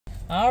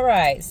All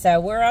right, so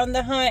we're on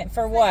the hunt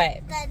for what?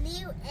 The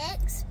new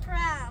X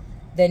Prime.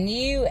 The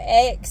new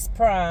X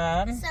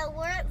Prime. So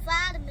we're at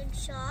Vitamin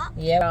Shop.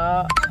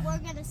 Yeah. And we're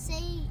going to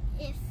see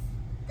if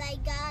they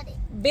got it.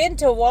 Been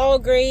to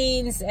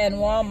Walgreens and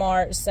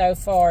Walmart so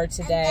far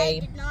today.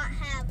 And they did not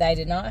have them. They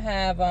did not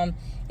have them.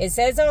 It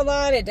says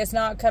online it does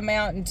not come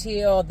out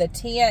until the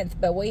 10th,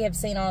 but we have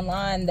seen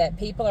online that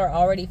people are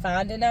already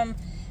finding them.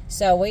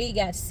 So we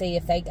got to see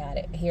if they got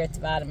it here at the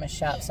Vitamin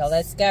Shop. Yes. So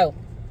let's go.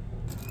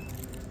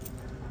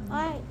 All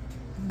right.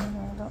 No,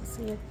 I don't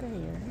see it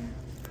there.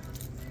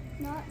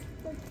 Not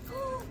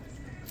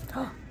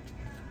the...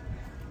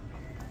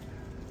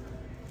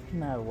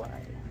 No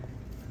way.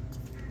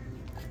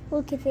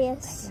 Look at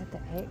this. They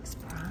got the X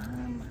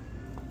Prime.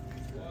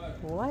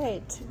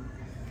 What?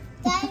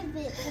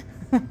 David.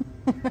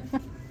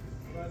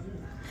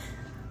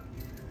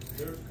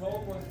 There's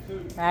cold ones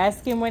too.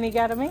 Ask him when he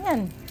got them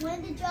in.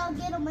 When did y'all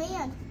get them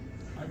in?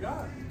 I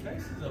got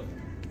cases of them.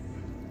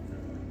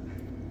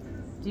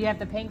 Do you have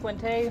the pink one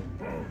too?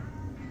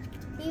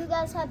 Do you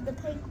guys have the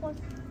pink one?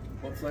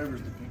 What flavor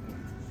is the pink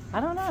one? I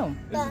don't know.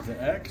 Is it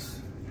the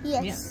X?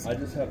 Yes. I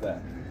just have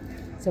that.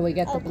 So we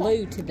got the Okay.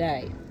 blue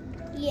today.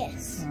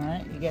 Yes. All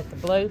right, you get the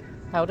blue.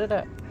 Hold it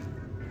up.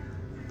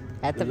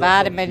 At the There's also a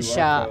Vitamin QR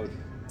Shop. code.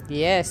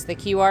 Yes, the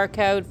QR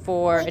code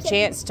for We a can-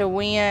 chance to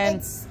win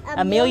It's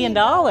 $1 million,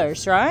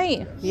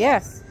 right?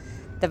 Yes.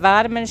 The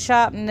Vitamin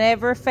Shop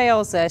never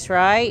fails us,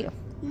 right?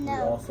 We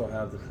No. also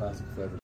have the classic flavor.